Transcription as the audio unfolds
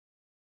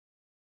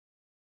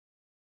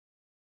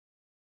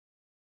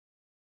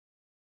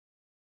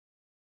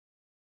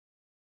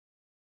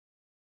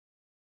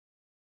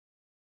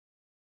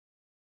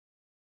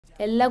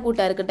എല്ലാ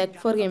കൂട്ടുകാർക്കും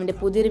Tech4Gameന്റെ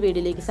പുതിയൊരു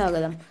വീഡിയോയിലേക്ക്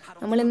സ്വാഗതം.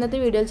 നമ്മൾ ഇന്നത്തെ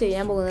വീഡിയോയിൽ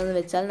ചെയ്യാൻ പോകുന്നതെന്ന്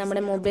വെച്ചാൽ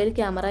നമ്മുടെ മൊബൈൽ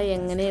ക്യാമറ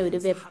എങ്ങനെ ഒരു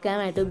വെബ്കാം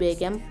ആയിട്ട്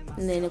ഉപയോഗിക്കാം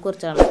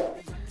എന്നതിനെക്കുറിച്ചാണ്.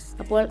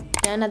 അപ്പോൾ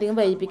ഞാൻ അധികം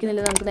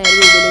വൈകിപ്പിക്കുന്നില്ല, നമുക്ക് നേരെ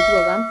വീഡിയോയിലേക്ക്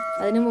പോകാം.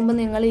 അതിനു മുമ്പ്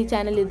നിങ്ങൾ ഈ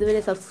ചാനൽ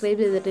ഇതുവരെ സബ്സ്ക്രൈബ്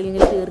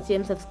ചെയ്തിട്ടില്ലെങ്കിൽ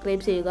തീർച്ചയായും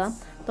സബ്സ്ക്രൈബ് ചെയ്യുക.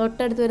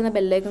 തൊട്ടടുത്ത് വരുന്ന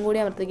ബെല്ലൈക്കൺ കൂടി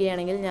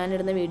അമർത്തുകയാണെങ്കിൽ ഞാൻ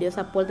ഇടുന്ന വീഡിയോസ്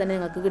അപ്പോൾ തന്നെ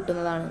നിങ്ങൾക്ക്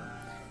കിട്ടുന്നതാണ്.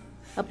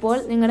 അപ്പോൾ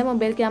നിങ്ങളുടെ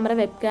മൊബൈൽ ക്യാമറ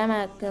വെബ്കാം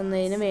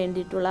ആക്കുന്നതിന്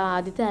വേണ്ടിയിട്ടുള്ള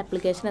ആദ്യത്തെ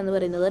ആപ്ലിക്കേഷൻ എന്ന്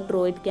പറയുന്നത്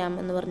Droidcam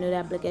എന്ന് പറഞ്ഞൊരു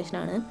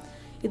ആപ്ലിക്കേഷനാണ്.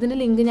 ഇതിൻ്റെ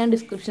ലിങ്ക് ഞാൻ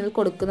ഡിസ്ക്രിപ്ഷനിൽ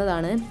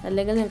കൊടുക്കുന്നതാണ്.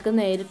 അല്ലെങ്കിൽ നിങ്ങൾക്ക്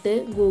നേരിട്ട്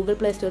ഗൂഗിൾ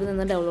പ്ലേ സ്റ്റോറിൽ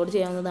നിന്ന് ഡൗൺലോഡ്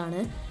ചെയ്യാവുന്നതാണ്.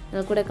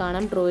 നിങ്ങൾക്കിവിടെ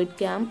കാണാം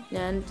Droidcam.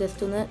 ഞാൻ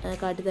ജസ്റ്റ് ഒന്ന്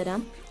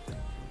കാട്ടിത്തരാം.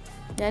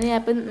 ഞാൻ ഈ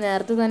ആപ്പ്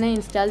നേരത്തെ തന്നെ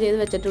ഇൻസ്റ്റാൾ ചെയ്ത്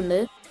വെച്ചിട്ടുണ്ട്.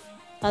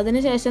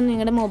 അതിനുശേഷം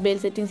നിങ്ങളുടെ മൊബൈൽ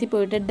സെറ്റിങ്സിൽ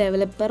പോയിട്ട്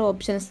ഡെവലപ്പർ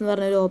ഓപ്ഷൻസ് എന്ന്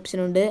പറഞ്ഞൊരു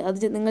ഓപ്ഷനുണ്ട്.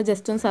 അത് നിങ്ങൾ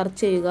ജസ്റ്റ് ഒന്ന്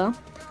സെർച്ച് ചെയ്യുക.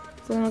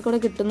 സോ നിങ്ങൾക്കിവിടെ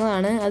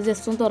കിട്ടുന്നതാണ്. അത്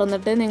ജസ്റ്റ് ഒന്ന്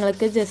തുറന്നിട്ട്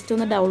നിങ്ങൾക്ക് ജസ്റ്റ്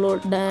ഒന്ന്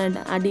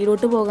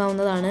അടിയിലോട്ട്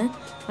പോകാവുന്നതാണ്.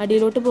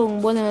 അടിയിലോട്ട്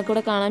പോകുമ്പോൾ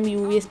നിങ്ങൾക്കിവിടെ കാണാം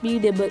USB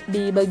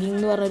ഡീബഗിങ്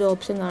എന്ന് പറഞ്ഞൊരു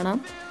ഓപ്ഷൻ കാണാം.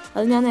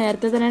 അത് ഞാൻ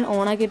നേരത്തെ തന്നെ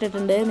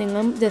ഓണാക്കിയിട്ടിട്ടുണ്ട്.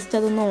 നിങ്ങൾ ജസ്റ്റ്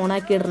അതൊന്ന്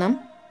ഓണാക്കിയിടണം.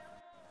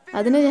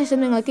 അതിനുശേഷം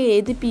നിങ്ങൾക്ക്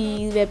ഏത്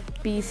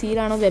പി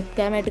സിയിലാണോ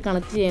വെബ്കാമായിട്ട്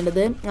കണക്ട്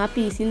ചെയ്യേണ്ടത് ആ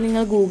പി സിയിൽ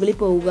നിങ്ങൾ ഗൂഗിളിൽ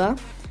പോവുക.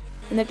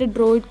 എന്നിട്ട്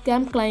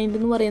Droidcam ക്ലയൻറ്റ്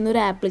എന്ന് പറയുന്ന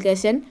ഒരു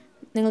ആപ്ലിക്കേഷൻ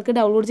നിങ്ങൾക്ക്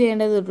ഡൗൺലോഡ്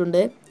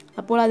ചെയ്യേണ്ടതായിട്ടുണ്ട്.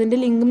 അപ്പോൾ അതിൻ്റെ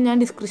ലിങ്കും ഞാൻ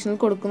ഡിസ്ക്രിപ്ഷനിൽ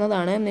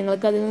കൊടുക്കുന്നതാണ്.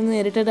 നിങ്ങൾക്ക് അതിൽ നിന്ന്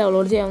നേരിട്ട്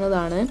ഡൗൺലോഡ്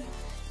ചെയ്യാവുന്നതാണ്.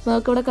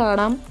 നിങ്ങൾക്കിവിടെ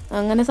കാണാം.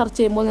 അങ്ങനെ സെർച്ച്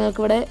ചെയ്യുമ്പോൾ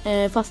നിങ്ങൾക്കിവിടെ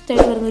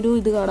ഫസ്റ്റായിട്ട് വരുന്നൊരു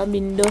ഇത് കാണാം,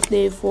 Windows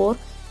Day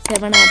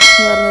 4.7 ആപ്സ്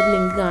എന്ന് പറഞ്ഞൊരു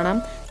ലിങ്ക് കാണാം.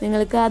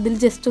 നിങ്ങൾക്ക് അതിൽ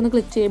ജസ്റ്റ് ഒന്ന്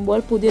ക്ലിക്ക് ചെയ്യുമ്പോൾ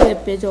പുതിയൊരു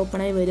വെബ് പേജ്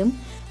ഓപ്പണായി വരും.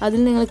 അതിൽ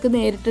നിങ്ങൾക്ക്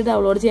നേരിട്ട്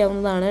ഡൗൺലോഡ്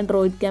ചെയ്യാവുന്നതാണ്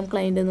Droidcam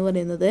ക്ലയൻറ്റ് എന്ന്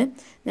പറയുന്നത്.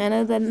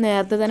 ഞാനത്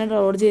നേരത്തെ തന്നെ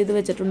ഡൗൺലോഡ് ചെയ്ത്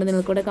വെച്ചിട്ടുണ്ട്.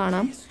 നിങ്ങൾക്കിവിടെ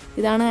കാണാം.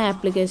 ഇതാണ്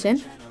ആപ്ലിക്കേഷൻ.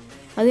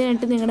 അത്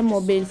കഴിഞ്ഞിട്ട് നിങ്ങളുടെ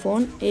മൊബൈൽ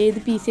ഫോൺ ഏത്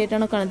പി സി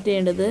ആയിട്ടാണോ കണക്ട്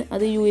ചെയ്യേണ്ടത്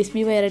അത് USB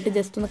വയറായിട്ട്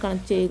ജസ്റ്റ് ഒന്ന്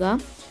കണക്ട് ചെയ്യുക.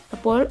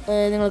 അപ്പോൾ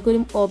നിങ്ങൾക്കൊരു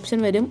ഓപ്ഷൻ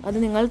വരും. അത്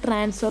നിങ്ങൾ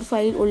ട്രാൻസ്ഫർ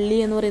ഫയൽ ഒള്ളി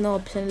എന്ന് പറയുന്ന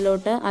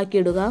ഓപ്ഷനിലോട്ട്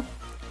ആക്കിയിടുക.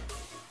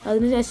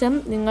 അതിനുശേഷം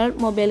നിങ്ങൾ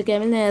മൊബൈൽ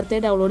ക്യാമിൽ നേരത്തെ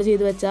ഡൗൺലോഡ്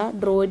ചെയ്ത് വെച്ച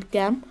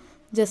Droidcam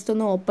ജസ്റ്റ്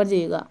ഒന്ന് ഓപ്പൺ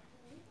ചെയ്യുക.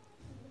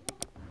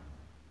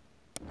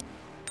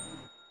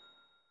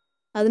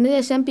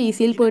 അതിനുശേഷം പി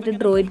സിയിൽ പോയിട്ട്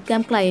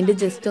Droidcam ക്ലയൻറ്റ്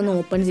ജസ്റ്റ് ഒന്ന്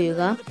ഓപ്പൺ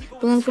ചെയ്യുക.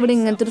 അപ്പോൾ നമുക്കിവിടെ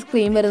ഇങ്ങനത്തെ ഒരു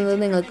സ്ക്രീൻ വരുന്നത്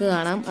നിങ്ങൾക്ക്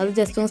കാണാം. അത്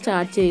ജസ്റ്റ് ഒന്ന്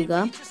സ്റ്റാർട്ട് ചെയ്യുക.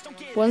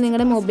 അപ്പോൾ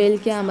നിങ്ങളുടെ മൊബൈൽ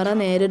ക്യാമറ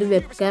നേരെ ഒരു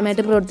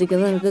വെബ്കാമായിട്ട്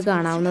പ്രവർത്തിക്കുന്നത് നിങ്ങൾക്ക്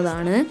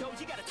കാണാവുന്നതാണ്.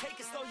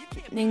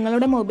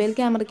 നിങ്ങളുടെ മൊബൈൽ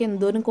ക്യാമറയ്ക്ക്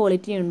എന്തോരം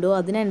ക്വാളിറ്റി ഉണ്ടോ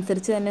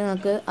അതിനനുസരിച്ച് തന്നെ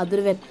നിങ്ങൾക്ക്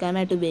അതൊരു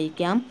വെബ്കാമായിട്ട്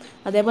ഉപയോഗിക്കാം.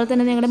 അതേപോലെ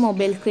തന്നെ നിങ്ങളുടെ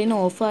മൊബൈൽ സ്ക്രീൻ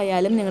ഓഫ്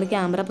ആയാലും നിങ്ങളുടെ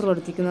ക്യാമറ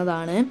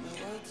പ്രവർത്തിക്കുന്നതാണ്.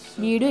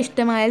 വീഡിയോ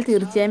ഇഷ്ടമായാൽ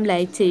തീർച്ചയായും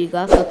ലൈക്ക്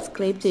ചെയ്യുക,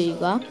 സബ്സ്ക്രൈബ്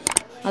ചെയ്യുക.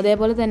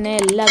 അതേപോലെ തന്നെ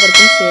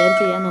എല്ലാവർക്കും ഷെയർ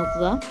ചെയ്യാൻ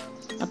നോക്കുക.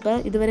 അപ്പോൾ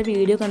ഇതുവരെ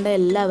വീഡിയോ കണ്ട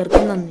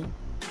എല്ലാവർക്കും നന്ദി.